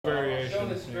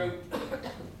through.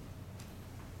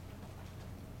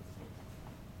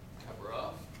 Cover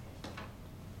off.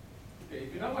 Okay,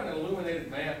 if you know what an illuminated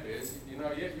map is, you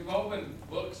know, you've opened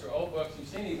books or old books, you've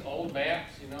seen these old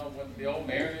maps, you know, what the old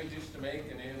mariners used to make,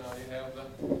 and you know, you have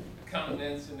the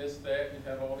continents and this, that, you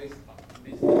have all these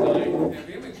designs, have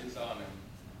images on them.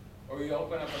 Or you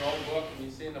open up an old book and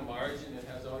you see in the margin it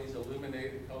has all these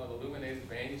illuminated, call it illuminated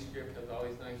manuscript, has all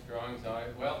these nice drawings on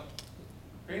it. Well,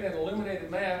 creating an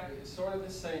illuminated map is sort of the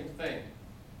same thing.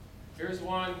 Here's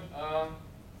one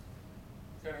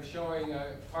kind of showing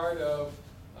part of,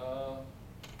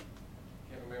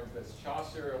 can't remember if that's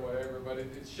Chaucer or whatever, but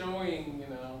it's showing,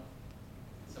 you know,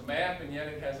 it's a map and yet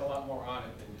it has a lot more on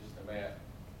it than just a map.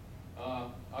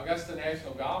 Augusta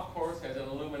National Golf Course has an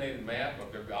illuminated map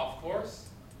of their golf course,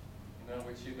 you know,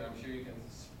 which I'm sure you can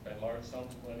spend large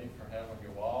sums of money for having on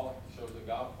your wall. It shows the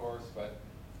golf course, but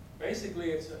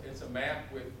basically it's a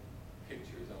map with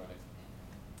pictures on it.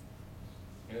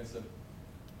 And it's a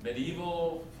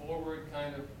medieval forward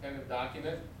kind of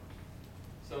document.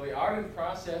 So the art and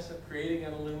process of creating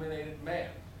an illuminated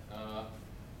map.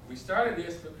 We started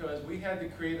this because we had to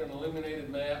create an illuminated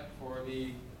map for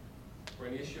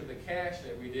an issue of the cache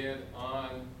that we did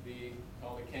on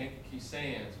called the Kankakee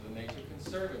Sands, the Nature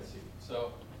Conservancy.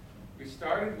 So we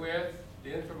started with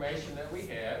the information that we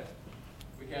had.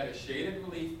 We had a shaded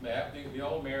relief map. The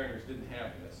old mariners didn't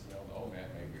have this, you know, the old map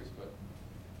makers, but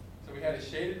so we had a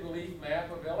shaded relief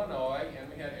map of Illinois, and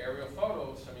we had aerial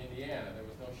photos from Indiana. There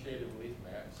was no shaded relief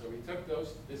map. So we took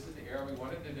those, this is the area we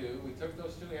wanted to do. We took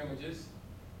those two images,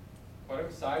 put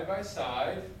them side by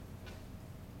side.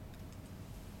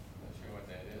 Not sure what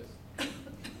that is.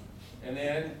 And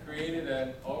then created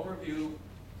an overview,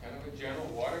 kind of a general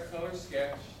watercolor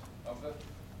sketch of the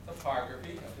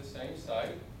topography of the same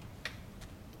site.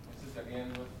 This is again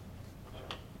with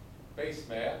base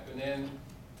map, and then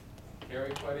here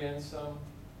we put in some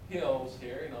hills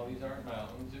here. You know, these aren't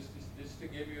mountains, just to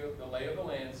give you the lay of the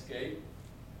landscape.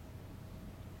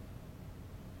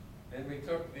 Then we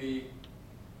took the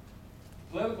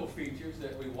political features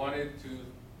that we wanted to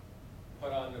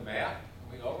put on the map,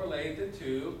 and we overlaid the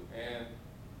two, and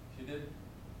she did,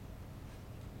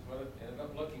 is what it ended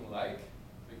up looking like.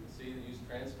 So you can see they used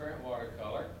transparent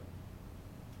watercolor.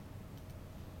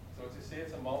 So as you see,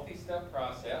 it's a multi-step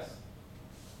process.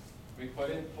 We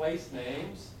put in place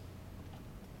names.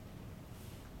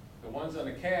 The ones on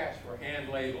the cache were hand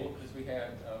labeled because we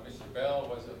had Mr. Bell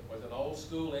was an old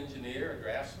school engineer, a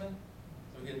draftsman.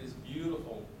 So he had this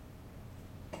beautiful,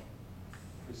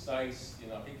 precise, you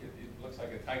know, it looks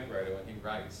like a typewriter when he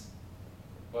writes.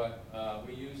 But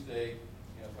we used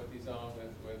put these on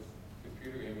with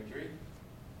computer imagery.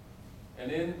 And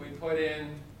then we put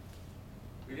in,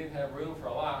 we didn't have room for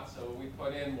a lot, so we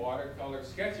put in watercolor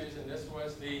sketches, and this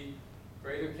was the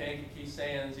Greater Kankakee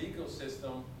Sands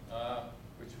ecosystem,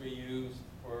 which we used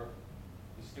for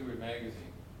the Stewart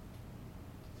magazine.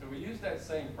 So we used that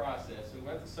same process. We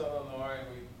went to Southern Illinois,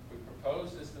 we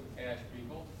proposed this to the cache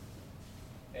people,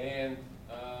 and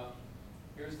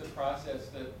here's the process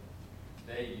that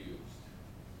they used.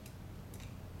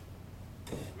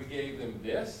 We gave them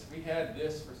this. We had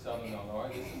this for Southern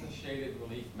Illinois. This is a shaded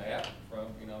relief map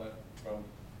from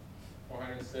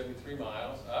 473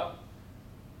 miles up.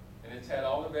 And it's had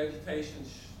all the vegetation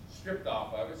stripped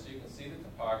off of it, so you can see the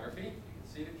topography. You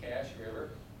can see the Cache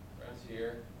River runs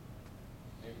here.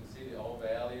 You can see the old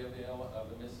valley of the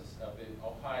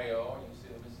Ohio. You can see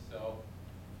the Mississippi.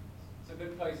 It's a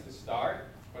good place to start,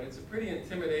 but it's a pretty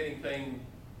intimidating thing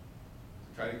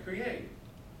to try to create.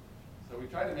 So we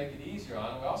tried to make it easier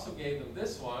on them. We also gave them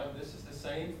this one. This is the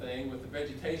same thing with the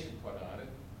vegetation put on it.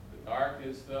 The dark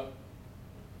is the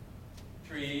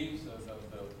trees,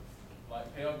 the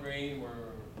light pale green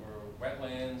were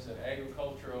wetlands and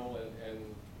agricultural, and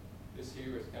this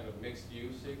here is kind of mixed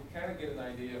use. So you can kind of get an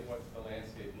idea of what the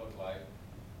landscape looked like.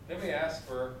 Then we asked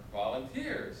for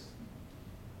volunteers.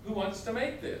 Who wants to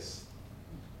make this?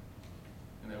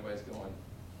 And everybody's going,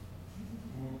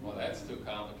 well, that's too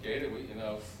complicated.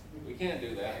 We can't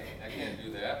do that. I can't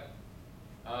do that.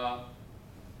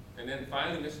 And then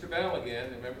finally, Mr. Bell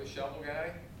again. Remember the shovel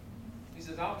guy? He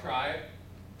says, I'll try it.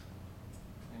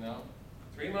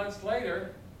 3 months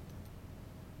later,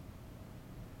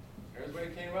 here's what he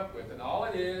came up with. And all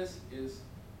it is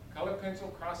color pencil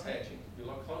cross-hatching. If you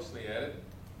look closely at it,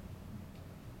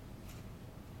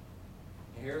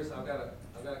 I've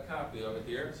got a copy of it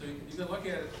here, so you can look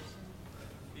at it.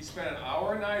 He spent an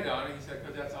hour a night on it. He said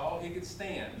because that's all he could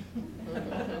stand. He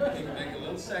would make a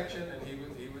little section, and he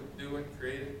would do it,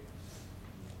 create it.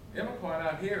 Emiquon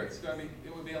out here,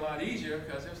 it would be a lot easier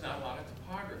because there's not a lot of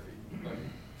topography. But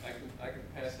I can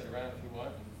pass it around if you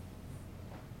want.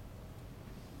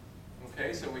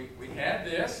 Okay, so we had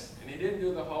this, and he didn't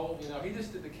do the whole, he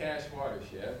just did the cache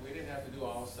watershed. We didn't have to do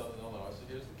all of Southern Illinois, so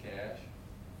here's the cache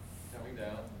coming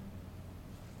down.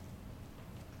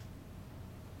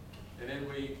 And then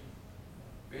we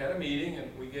had a meeting, and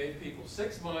we gave people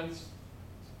 6 months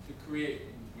to create.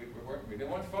 We didn't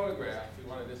want photographs. We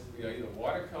wanted this to be either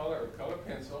watercolor or color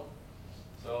pencil.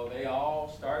 So they all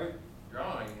started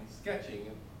drawing and sketching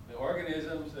and the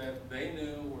organisms that they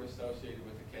knew were associated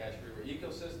with the Cache River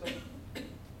ecosystem.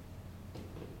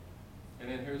 And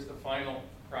then here's the final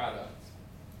product.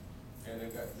 And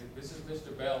this is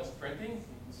Mr. Bell's printing. You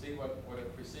can see what a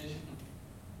precision.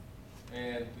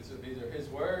 And these are his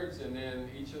words, and then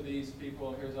each of these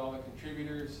people, here's all the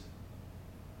contributors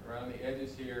around the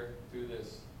edges here to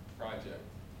this project.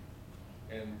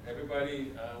 And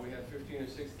everybody, we had 15 or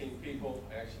 16 people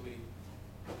actually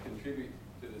contribute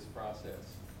to this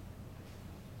process.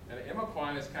 And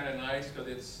Emiquon is kind of nice because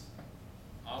it's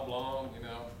oblong,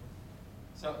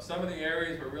 Some of the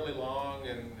areas were really long,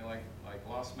 and like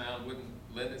Lost Mound wouldn't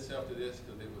lend itself to this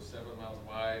because it was 7 miles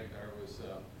wide, or it was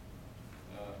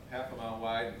half a mile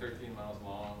wide and 13 miles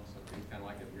long, so it's kind of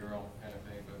like a mural kind of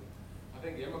thing. But I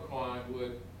think Emiquon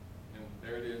would, and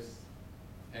there it is,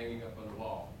 hanging up on the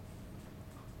wall.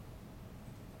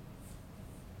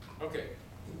 Okay,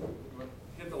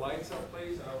 hit the lights up,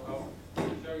 please. I'll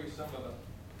show you some of the.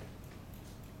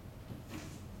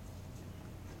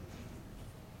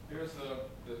 Here's the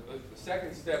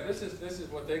second step. This is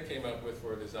what they came up with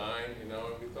for a design. And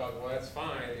we thought, well, that's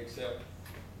fine, except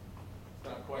it's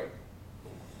not quite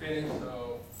finished.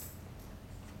 So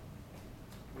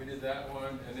we did that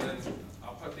one, and then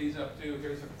I'll put these up too.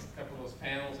 Here's a couple of those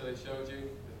panels that I showed you,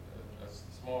 a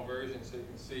small version, so you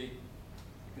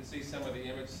can see some of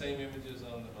the same images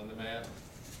on the map.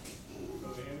 So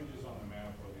the images on the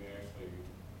map, were they actually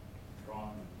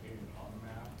drawn and painted on the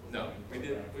map? No, we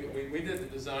did the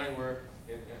design work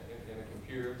in a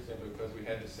computer simply because we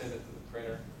had to send it to the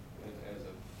printer as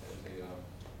a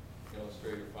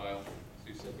Illustrator file. So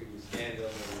you simply we scanned them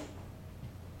and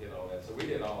we did all that. So we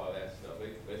did all of that stuff.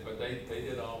 But they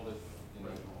did all the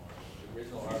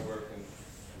original artwork and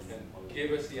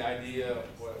gave us the idea of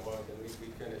what it was, and we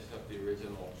finished up the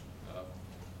original.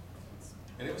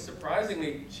 And it was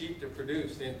surprisingly cheap to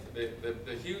produce.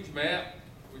 The huge map,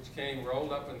 which came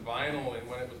rolled up in vinyl, and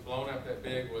when it was blown up that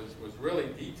big, was really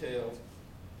detailed.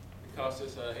 It cost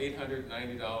us $890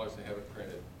 to have it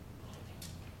printed.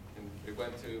 And it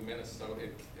went to Minnesota.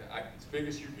 It's the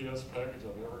biggest UPS package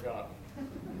I've ever gotten.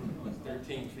 It was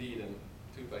 13 feet and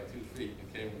 2 by 2 feet.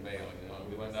 It came in the mail. And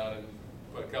we went down and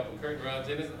put a couple curtain rods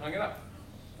in it and hung it up.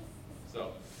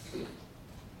 So,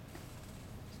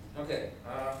 okay.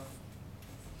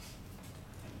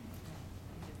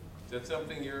 Is that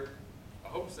something I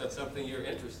hope that's something you're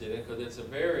interested in, because it's a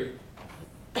very,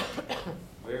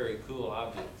 very cool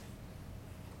object.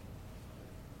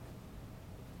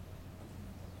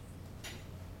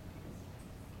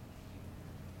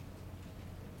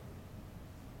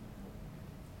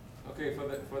 Okay,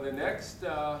 for the next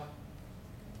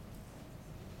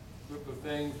group of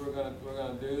things we're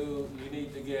gonna do, you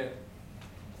need to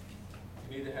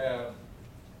have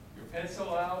your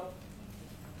pencil out,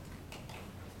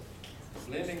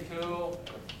 blending tool,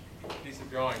 a piece of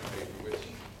drawing paper, which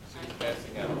Sue's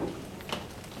passing out.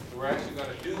 So we're actually going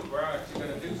to do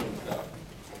some stuff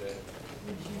today.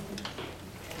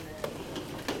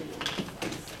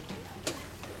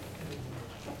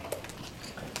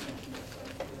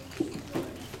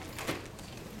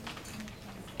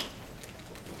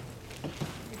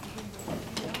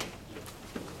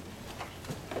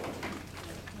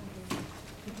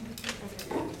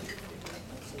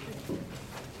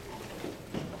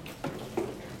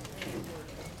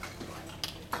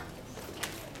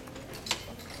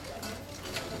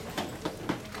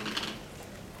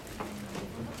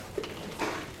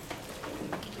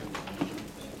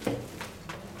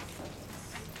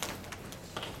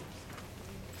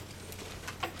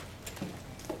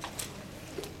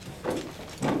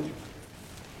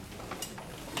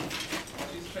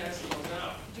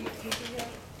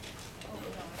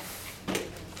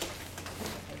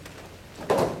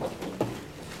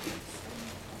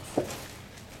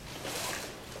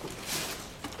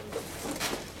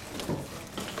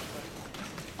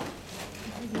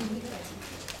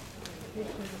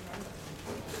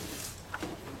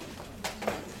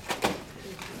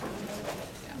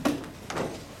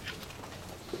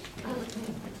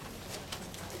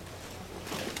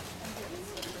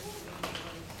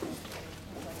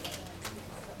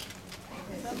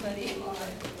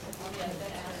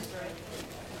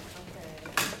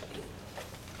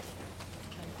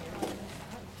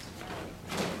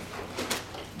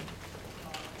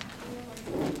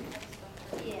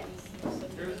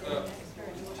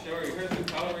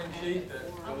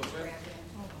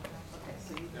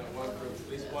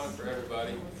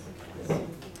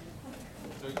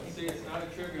 see, it's not a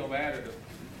trivial matter to.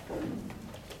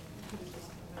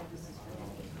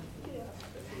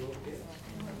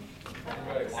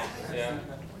 Right, yeah.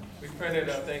 We printed,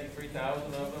 I think, 3,000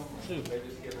 of them. They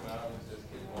just give them out and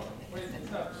just kids want them. Well,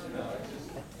 it's not, you know, it's just,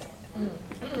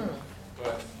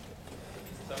 but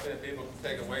something that people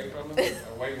can take away from them,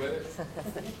 away with it.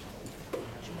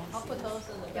 I'll put those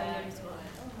in the bag.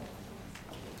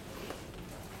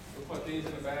 We'll put these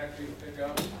in the bag for you to pick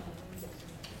up.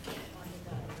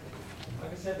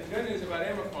 Like I said, the good news about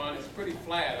Emiquon is pretty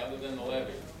flat other than the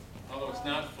levee. Although it's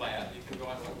not flat, you can go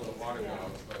out like little water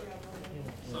dogs, but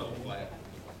it's so flat.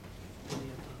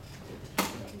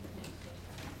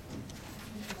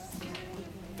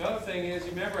 The other thing is,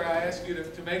 you remember I asked you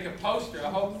to make a poster. I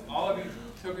hope all of you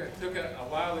took a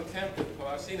wild attempt at it. Well,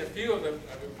 I've seen a few of the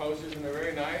posters and they're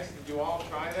very nice. Did you all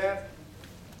try that?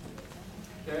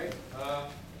 Okay.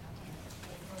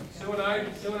 Sue and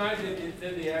I did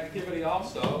the activity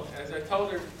also. As I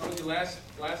told you last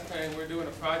time, we're doing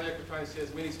a project. We're trying to see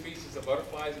as many species of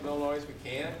butterflies in Illinois as we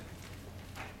can.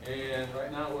 And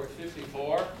right now we're at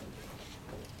 54.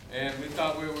 And we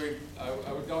thought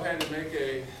I would go ahead and make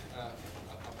a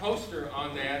poster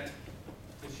on that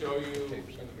to show you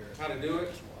how to do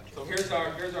it. So here's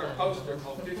our poster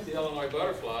called 50 Illinois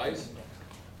Butterflies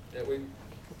that we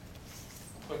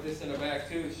put this in the back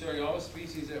too to show you all the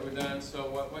species that were done. So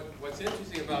what's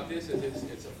interesting about this is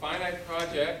it's a finite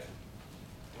project.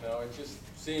 You know, it's just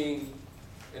seeing,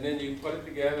 and then you put it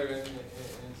together in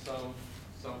some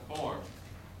form.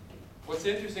 What's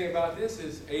interesting about this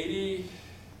is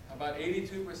about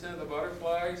 82% of the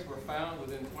butterflies were found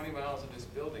within 20 miles of this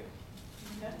building.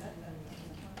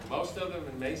 Most of them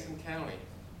in Mason County.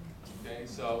 Okay,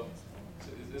 so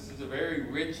this is a very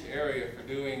rich area for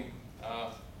doing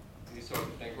these sorts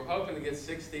of things. We're hoping to get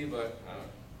 60, but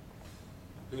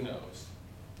who knows?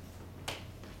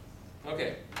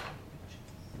 Okay.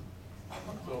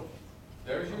 So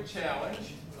there's your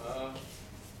challenge.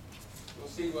 We'll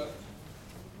see what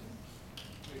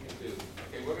we can do.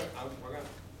 Okay, we're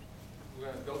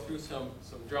gonna go through some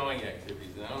drawing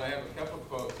activities. And I have a couple of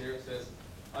quotes here. It says,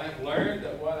 "I have learned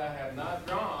that what I have not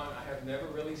drawn, I have never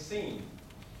really seen.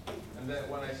 And that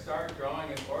when I start drawing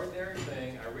an ordinary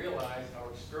thing, I realize how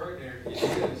extraordinary it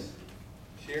is.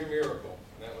 Sheer miracle."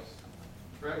 And that was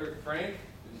Frederick Frank,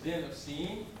 the Zen of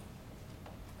Seeing.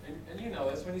 And you know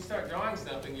this, when you start drawing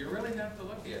something, you really have to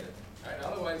look at it. Right?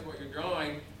 Otherwise, what you're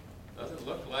drawing doesn't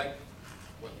look like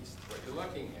what you're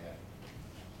looking at.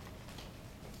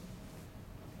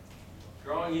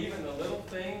 Drawing even the little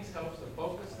things helps to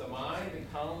focus the mind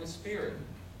and calm the spirit.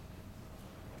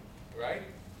 Right?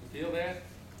 You feel that?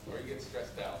 Or you get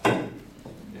stressed out.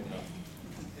 You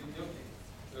know.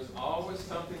 There's always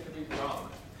something to be drawn.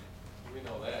 We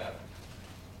know that.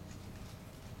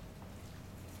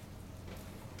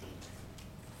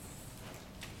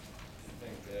 I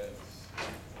think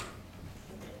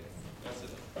that's it.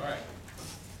 All right.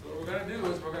 So what we're going to do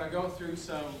is we're going to go through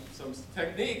some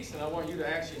techniques, and I want you to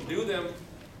actually do them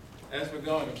as we're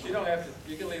going. You don't have to.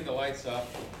 You can leave the lights up.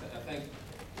 I think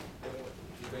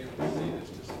you'll be able to see this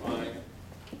just fine.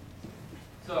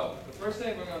 So the first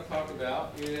thing we're going to talk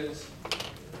about is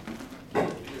the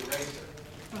eraser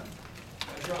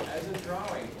as a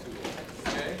drawing tool.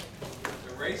 Okay,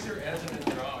 the eraser as a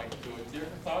drawing tool. Have you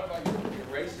ever thought about your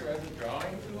eraser as a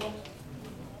drawing tool?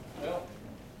 Well,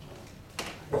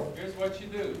 here's what you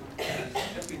do. You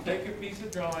simply take a piece of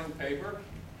drawing paper,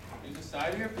 use the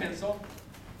side of your pencil,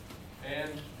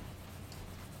 and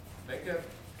make a.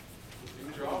 You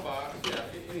can draw a box. Yeah,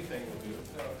 anything will do.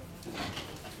 So,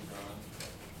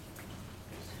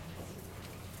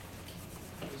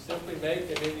 you simply make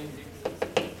and then you.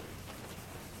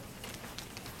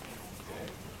 Okay,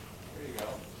 there you go.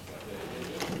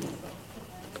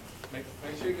 Make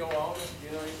sure you go all. You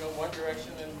know, you go one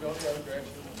direction and go the other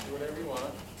direction. Do whatever you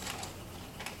want.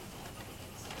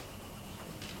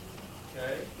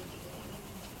 Okay.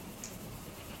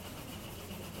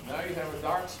 Now you have a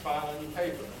dark spot on your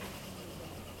paper.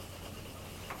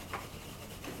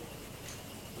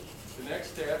 The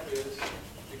next step is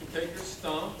you can take your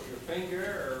stump or your finger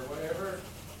or whatever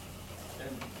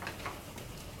and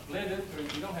blend it through.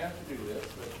 You don't have to do this,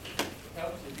 but it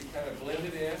helps if you kind of blend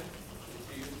it in. If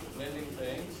you use the blending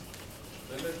things,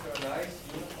 blend it to a nice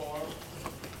uniform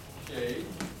shade.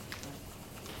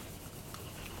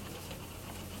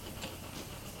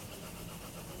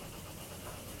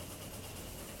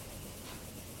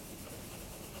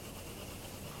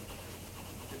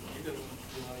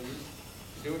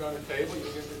 You do it on the table, you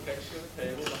get the texture of the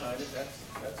table behind it,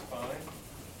 that's fine.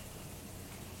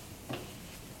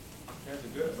 Guys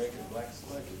are good at making black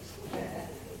smudges.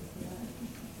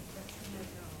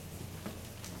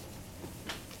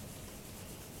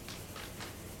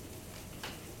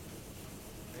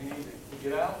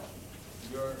 get out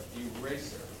your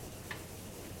eraser.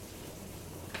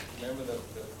 Remember the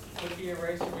cookie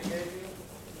eraser we gave you?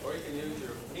 Or you can use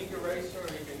your pink eraser, or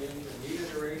you can use your kneaded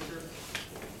eraser.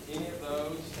 Any of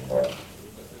those. But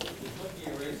the cookie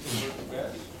eraser works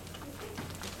best.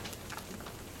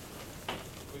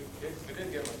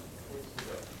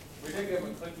 We did give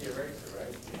him a cookie eraser,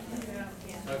 right?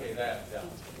 Yeah. Okay, that, yeah.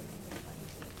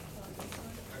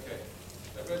 Okay.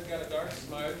 Everybody's got a dark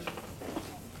smudge.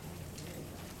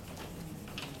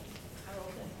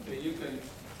 Okay, you can,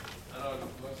 I don't know,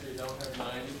 I'm sure you don't have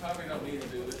mine, you probably don't need to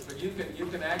do this, but you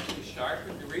can actually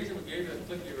sharpen. The reason we gave you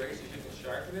the cookie eraser is you can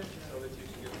sharpen it so that you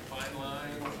can get fine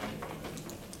lines.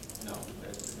 No,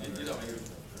 you don't need it.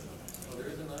 Oh, there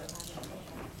is a knife?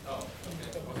 Oh,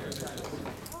 okay. Well, here's a knife.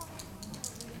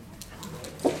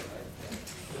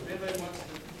 If anybody wants to,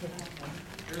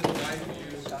 here's a knife you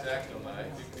use, exacto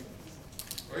knife.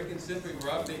 Or you can simply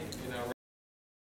rub the,